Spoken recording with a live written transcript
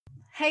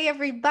Hey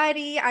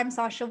everybody, I'm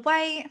Sasha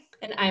White.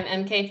 And I'm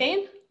MK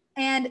Fain.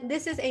 And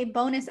this is a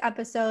bonus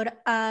episode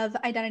of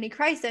Identity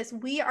Crisis.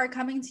 We are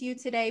coming to you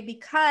today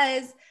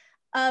because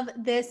of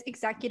this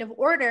executive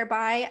order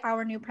by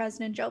our new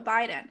president, Joe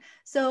Biden.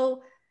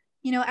 So,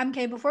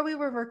 MK, before we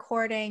were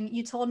recording,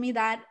 you told me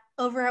that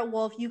over at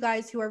Wolf, you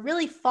guys who are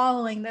really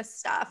following this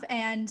stuff,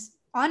 and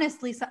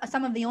honestly,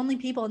 some of the only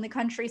people in the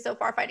country so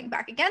far fighting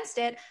back against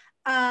it,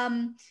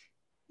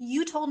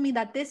 you told me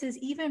that this is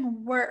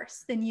even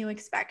worse than you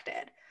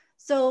expected.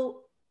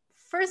 So,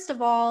 first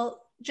of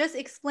all, just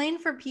explain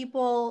for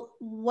people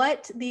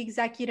what the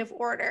executive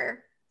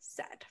order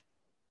said.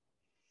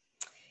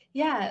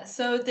 Yeah,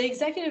 so the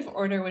executive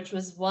order, which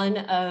was one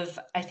of,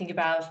 I think,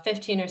 about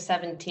 15 or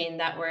 17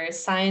 that were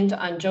signed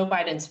on Joe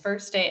Biden's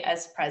first day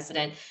as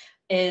president,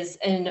 is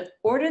an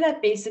order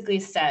that basically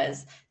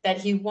says that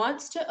he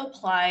wants to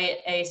apply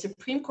a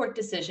Supreme Court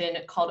decision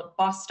called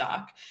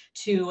Bostock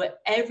to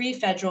every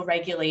federal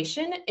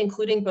regulation,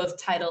 including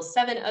both Title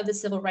VII of the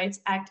Civil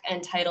Rights Act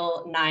and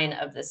Title IX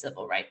of the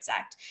Civil Rights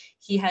Act.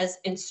 He has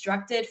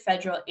instructed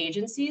federal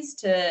agencies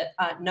to,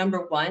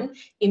 number one,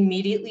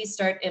 immediately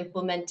start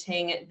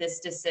implementing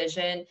this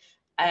decision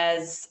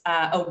as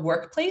a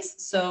workplace.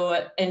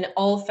 So in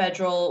all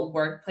federal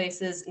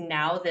workplaces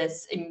now,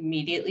 this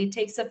immediately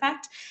takes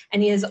effect.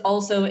 And he has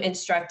also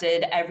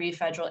instructed every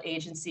federal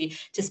agency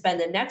to spend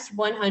the next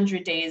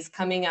 100 days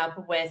coming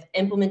up with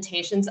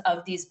implementations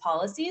of these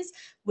policies,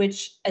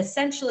 which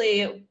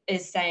essentially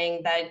is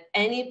saying that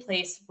any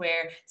place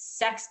where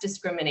sex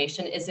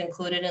discrimination is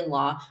included in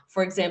law,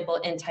 for example,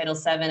 in Title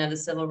VII of the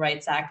Civil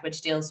Rights Act,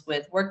 which deals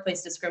with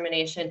workplace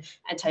discrimination,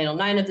 and Title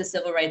IX of the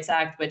Civil Rights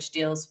Act, which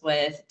deals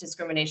with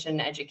discrimination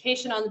in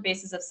education on the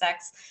basis of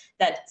sex,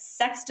 that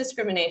sex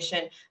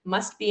discrimination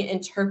must be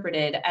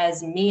interpreted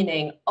as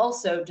meaning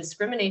also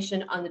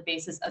discrimination on the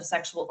basis of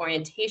sexual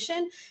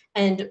orientation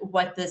and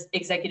what this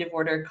executive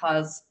order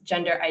calls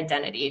gender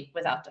identity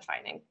without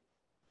defining.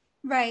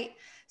 Right.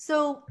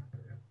 So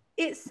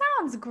it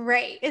sounds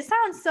great. It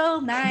sounds so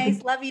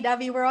nice,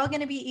 lovey-dovey. We're all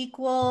going to be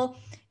equal.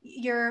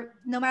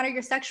 No matter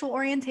your sexual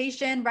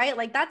orientation, right?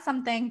 Like that's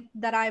something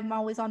that I'm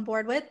always on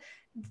board with,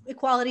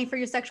 equality for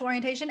your sexual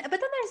orientation. But then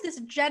there's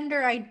this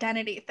gender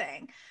identity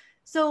thing.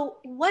 So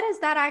what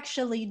does that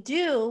actually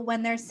do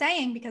when they're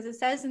saying, because it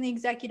says in the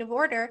executive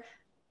order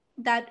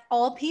that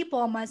all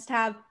people must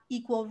have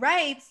equal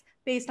rights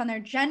based on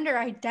their gender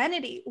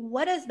identity?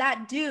 What does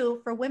that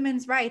do for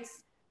women's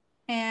rights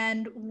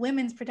and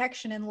women's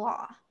protection in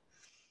law?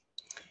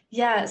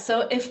 Yeah,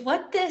 so if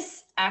what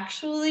this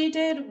actually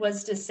did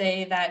was to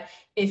say that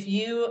if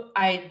you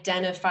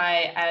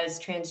identify as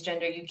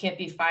transgender, you can't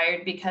be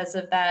fired because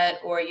of that,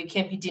 or you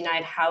can't be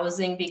denied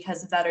housing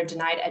because of that, or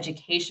denied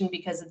education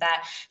because of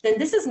that, then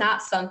this is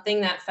not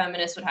something that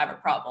feminists would have a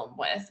problem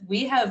with.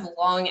 We have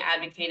long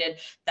advocated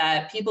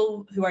that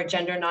people who are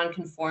gender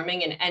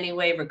nonconforming in any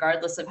way,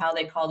 regardless of how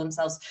they call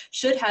themselves,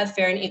 should have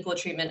fair and equal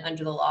treatment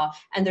under the law.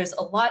 And there's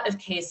a lot of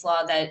case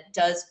law that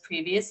does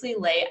previously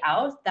lay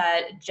out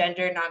that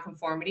gender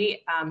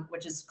nonconformity,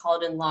 which is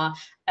called in law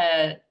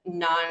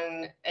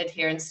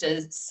non-adherence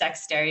to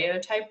sex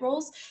stereotype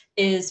roles,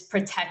 is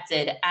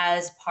protected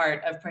as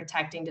part of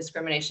protecting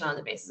discrimination on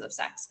the basis of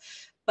sex.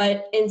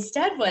 But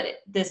instead, what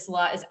this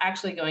law is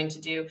actually going to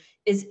do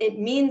is it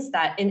means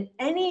that in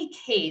any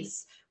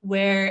case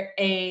where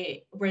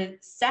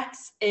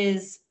sex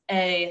is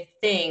a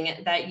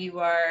thing that you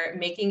are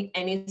making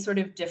any sort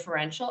of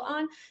differential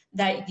on,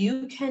 that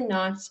you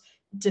cannot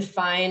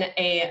define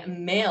a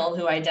male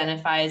who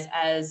identifies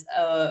as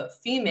a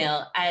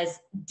female as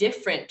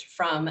different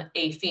from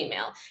a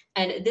female.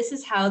 And this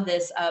is how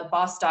this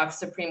Bostock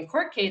Supreme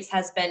Court case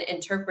has been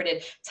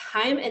interpreted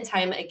time and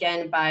time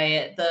again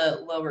by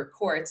the lower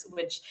courts,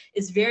 which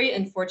is very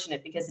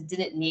unfortunate because it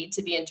didn't need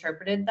to be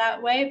interpreted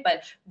that way.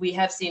 But we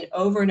have seen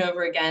over and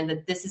over again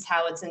that this is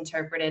how it's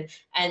interpreted.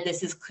 And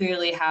this is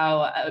clearly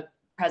how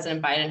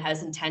President Biden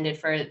has intended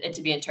for it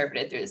to be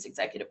interpreted through this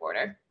executive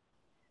order.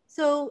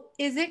 So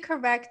is it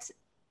correct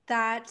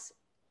that,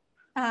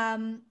 tell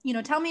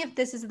me if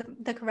this is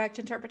the correct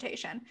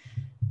interpretation.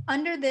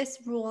 Under this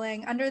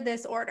ruling, under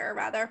this order,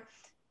 rather,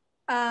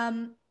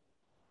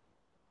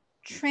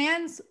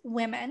 trans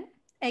women,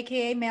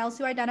 aka males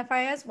who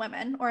identify as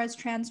women or as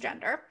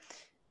transgender,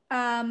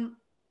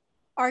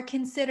 are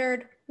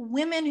considered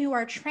women who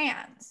are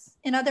trans.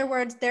 In other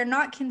words, they're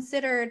not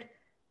considered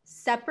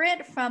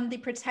separate from the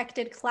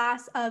protected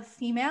class of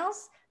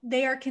females.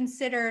 They are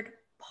considered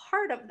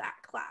part of that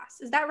class.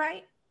 Is that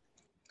right?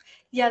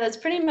 Yeah, that's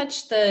pretty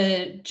much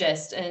the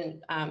gist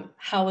and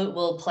how it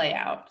will play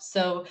out.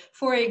 So,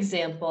 for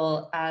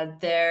example,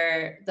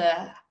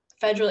 the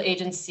federal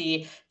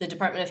agency, the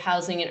Department of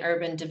Housing and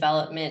Urban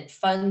Development,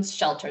 funds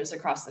shelters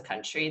across the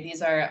country.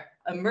 These are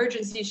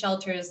emergency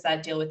shelters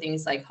that deal with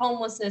things like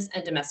homelessness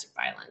and domestic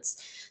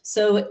violence.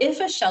 So if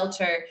a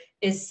shelter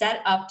is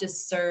set up to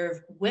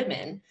serve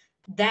women,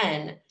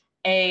 then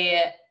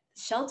a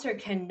shelter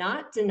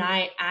cannot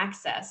deny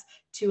access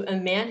to a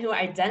man who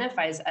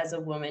identifies as a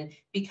woman,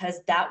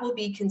 because that will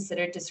be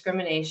considered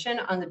discrimination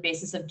on the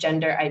basis of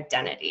gender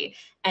identity.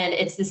 And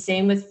it's the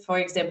same with, for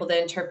example,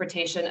 the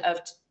interpretation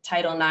of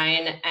Title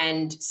IX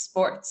and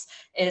sports.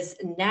 Is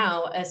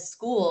now a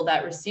school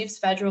that receives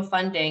federal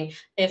funding,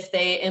 if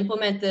they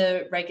implement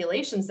the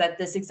regulations that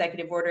this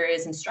executive order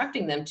is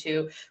instructing them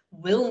to,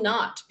 will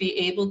not be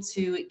able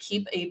to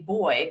keep a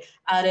boy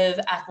out of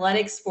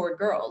athletics for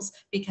girls,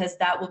 because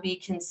that will be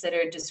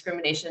considered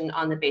discrimination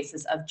on the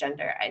basis of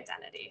gender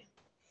identity.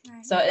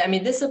 Right. So, I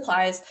mean, this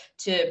applies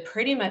to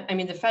pretty much, I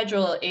mean, the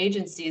federal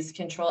agencies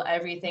control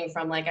everything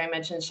from, like I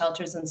mentioned,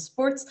 shelters and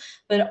sports,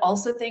 but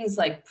also things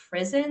like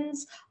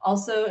prisons,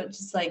 also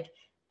just like,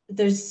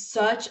 there's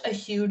such a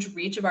huge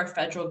reach of our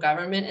federal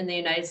government in the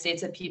United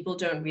States that people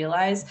don't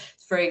realize.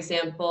 For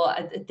example,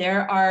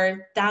 there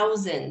are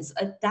thousands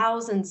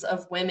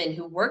of women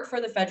who work for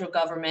the federal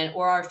government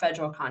or are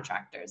federal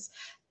contractors.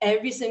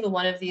 Every single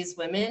one of these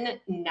women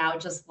now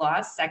just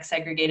lost sex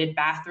segregated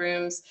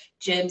bathrooms,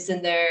 gyms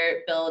in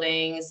their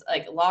buildings,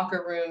 like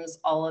locker rooms,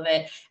 all of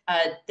it.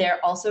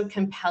 They're also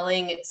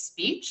compelling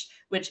speech,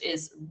 which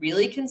is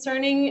really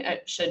concerning,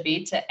 should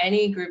be, to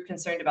any group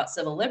concerned about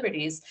civil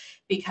liberties,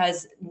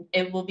 because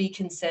it will be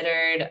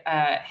considered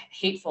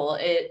hateful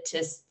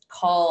to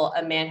call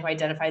a man who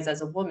identifies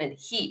as a woman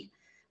he,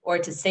 or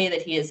to say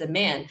that he is a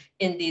man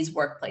in these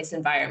workplace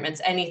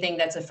environments, anything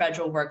that's a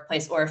federal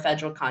workplace or a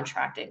federal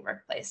contracting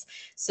workplace.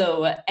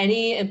 So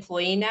any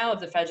employee now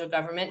of the federal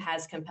government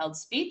has compelled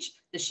speech.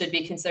 This should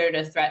be considered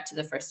a threat to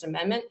the First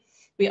Amendment.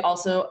 We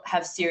also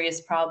have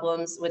serious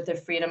problems with the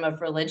freedom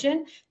of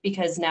religion,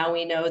 because now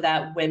we know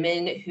that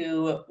women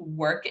who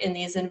work in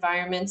these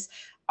environments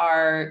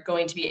are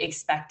going to be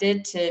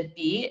expected to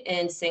be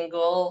in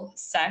single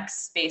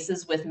sex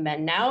spaces with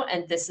men now.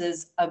 And this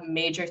is a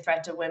major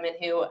threat to women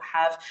who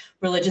have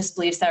religious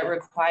beliefs that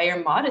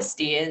require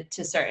modesty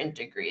to certain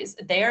degrees.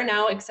 They are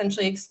now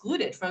essentially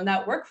excluded from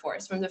that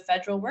workforce, from the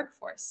federal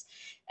workforce.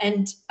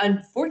 And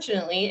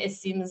unfortunately, it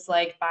seems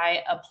like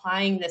by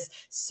applying this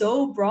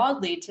so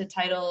broadly to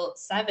Title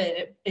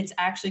VII, it's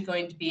actually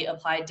going to be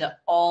applied to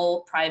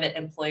all private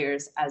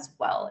employers as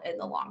well in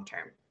the long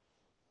term.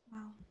 Wow.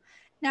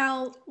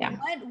 Now,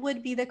 what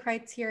would be the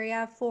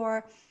criteria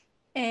for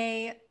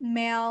a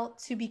male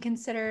to be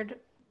considered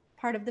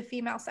part of the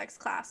female sex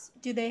class?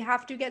 Do they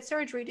have to get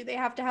surgery? Do they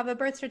have to have a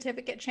birth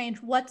certificate change?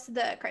 What's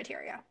the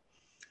criteria?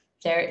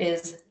 There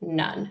is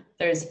none.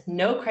 There's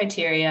no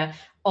criteria.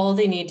 All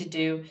they need to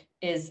do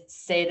is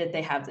say that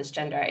they have this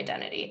gender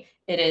identity.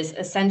 It is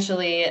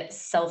essentially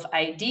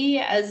self-ID,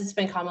 as it's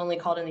been commonly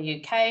called in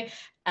the UK,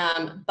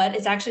 but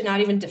it's actually not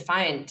even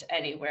defined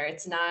anywhere.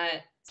 It's not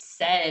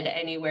said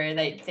anywhere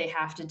that they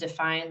have to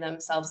define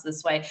themselves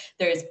this way.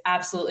 There is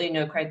absolutely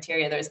no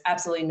criteria. There's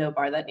absolutely no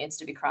bar that needs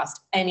to be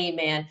crossed. Any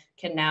man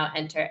can now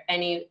enter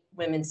any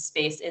women's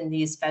space in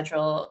these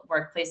federal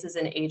workplaces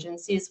and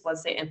agencies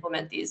once they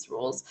implement these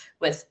rules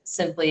with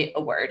simply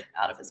a word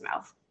out of his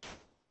mouth.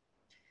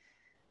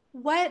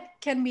 What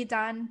can be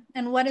done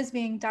and what is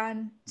being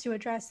done to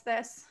address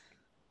this?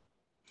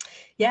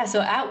 Yeah,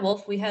 so at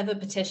Wolf, we have a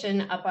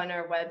petition up on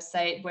our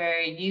website where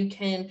you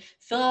can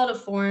fill out a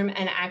form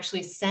and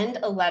actually send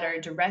a letter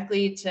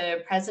directly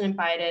to President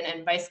Biden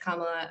and Vice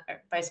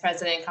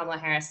President Kamala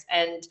Harris.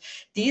 And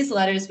these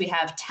letters, we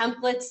have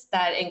templates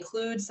that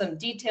include some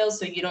details,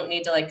 so you don't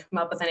need to come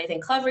up with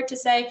anything clever to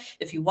say.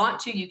 If you want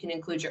to, you can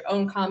include your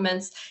own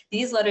comments.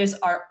 These letters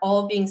are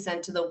all being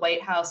sent to the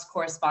White House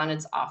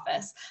Correspondents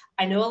Office.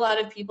 I know a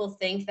lot of people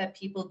think that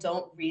people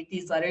don't read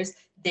these letters.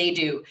 They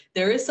do.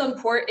 There is some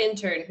poor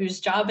intern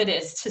whose job it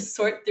is to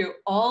sort through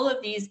all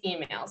of these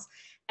emails.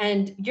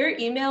 And your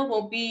email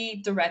won't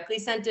be directly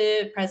sent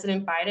to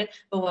President Biden,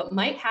 but what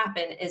might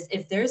happen is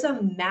if there's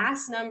a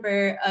mass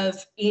number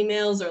of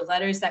emails or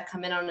letters that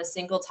come in on a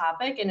single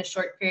topic in a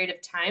short period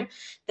of time,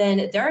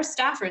 then there are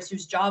staffers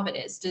whose job it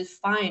is to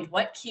find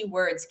what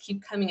keywords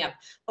keep coming up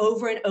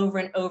over and over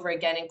and over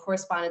again in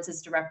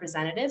correspondences to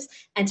representatives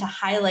and to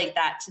highlight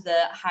that to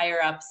the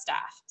higher up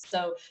staff.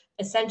 So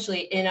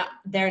essentially in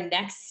their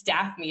next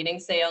staff meeting,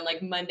 say on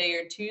Monday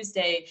or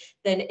Tuesday,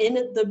 then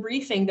in the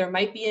briefing, there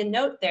might be a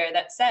note there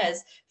that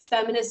says,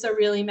 feminists are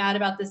really mad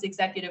about this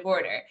executive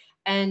order.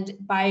 And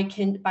by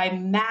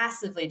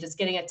massively just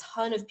getting a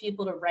ton of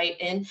people to write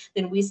in,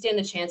 then we stand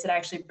a chance at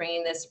actually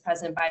bringing this to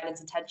President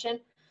Biden's attention.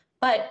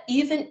 But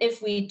even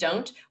if we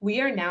don't,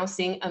 we are now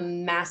seeing a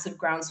massive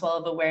groundswell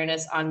of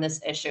awareness on this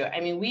issue.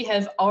 I mean, we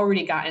have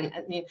already gotten,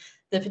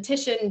 the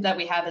petition that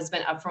we have has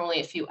been up for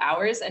only a few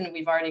hours, and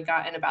we've already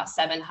gotten about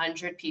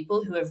 700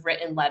 people who have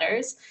written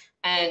letters.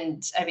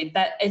 And I mean,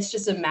 it's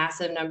just a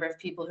massive number of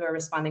people who are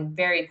responding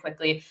very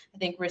quickly. I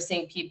think we're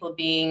seeing people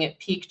being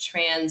peak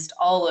transed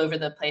all over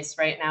the place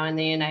right now in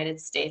the United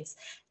States.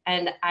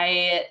 And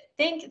I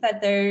think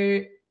that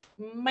there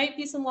might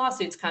be some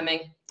lawsuits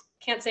coming.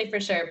 Can't say for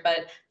sure,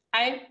 but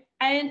I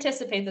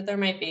anticipate that there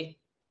might be.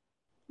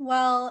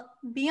 Well,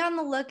 be on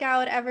the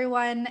lookout,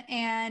 everyone.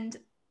 And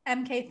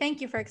MK,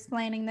 thank you for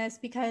explaining this,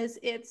 because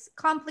it's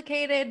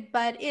complicated,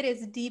 but it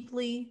is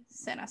deeply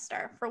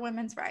sinister for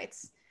women's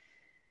rights.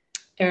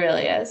 It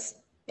really is.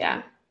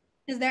 Yeah.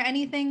 Is there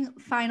anything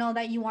final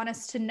that you want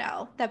us to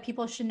know that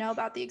people should know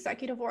about the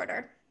executive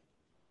order?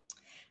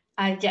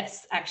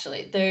 Yes,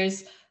 actually,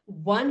 there's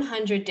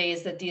 100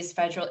 days that these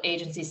federal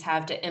agencies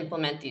have to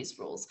implement these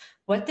rules.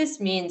 What this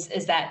means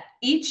is that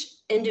each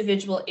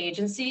individual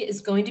agency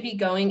is going to be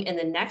going in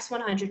the next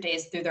 100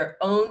 days through their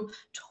own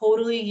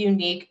totally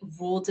unique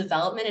rule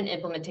development and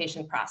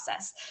implementation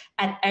process.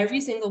 At every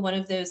single one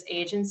of those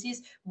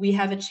agencies, we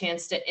have a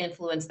chance to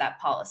influence that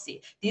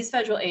policy. These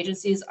federal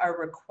agencies are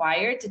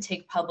required to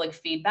take public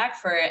feedback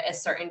for a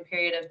certain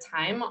period of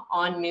time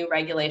on new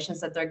regulations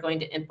that they're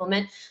going to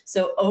implement.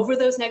 So over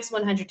those next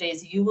 100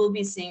 days, you will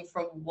be seeing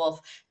from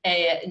Wolf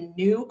a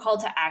new call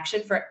to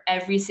action for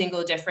every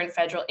single different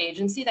federal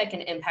agency that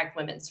can impact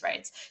women's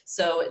rights.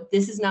 So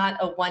this is not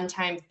a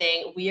one-time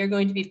thing. We are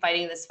going to be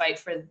fighting this fight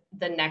for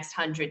the next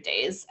 100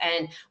 days.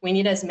 And we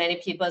need as many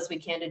people as we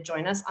can to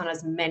join us on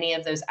as many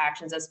of those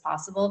actions as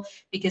possible,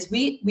 because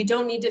we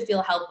don't need to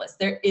feel helpless.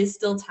 There is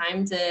still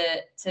time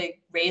to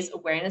raise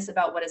awareness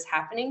about what is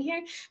happening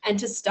here and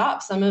to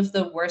stop some of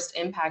the worst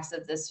impacts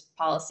of this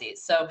policy.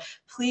 So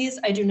please,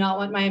 I do not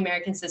want my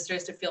American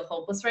sisters to feel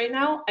hopeless right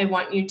now. I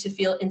want you to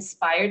feel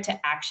inspired to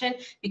action,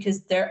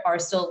 because there are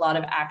still a lot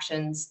of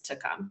actions to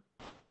come.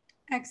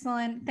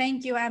 Excellent.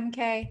 Thank you,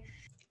 MK.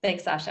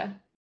 Thanks, Sasha.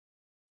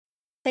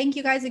 Thank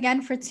you guys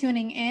again for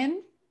tuning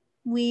in.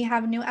 We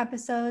have new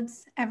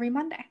episodes every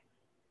Monday.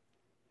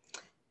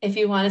 If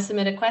you want to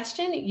submit a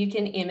question, you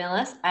can email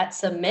us at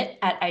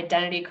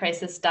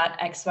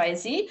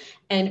submit@identitycrisis.xyz,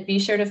 and be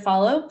sure to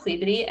follow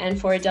Plebity and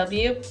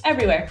 4W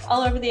everywhere,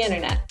 all over the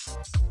internet.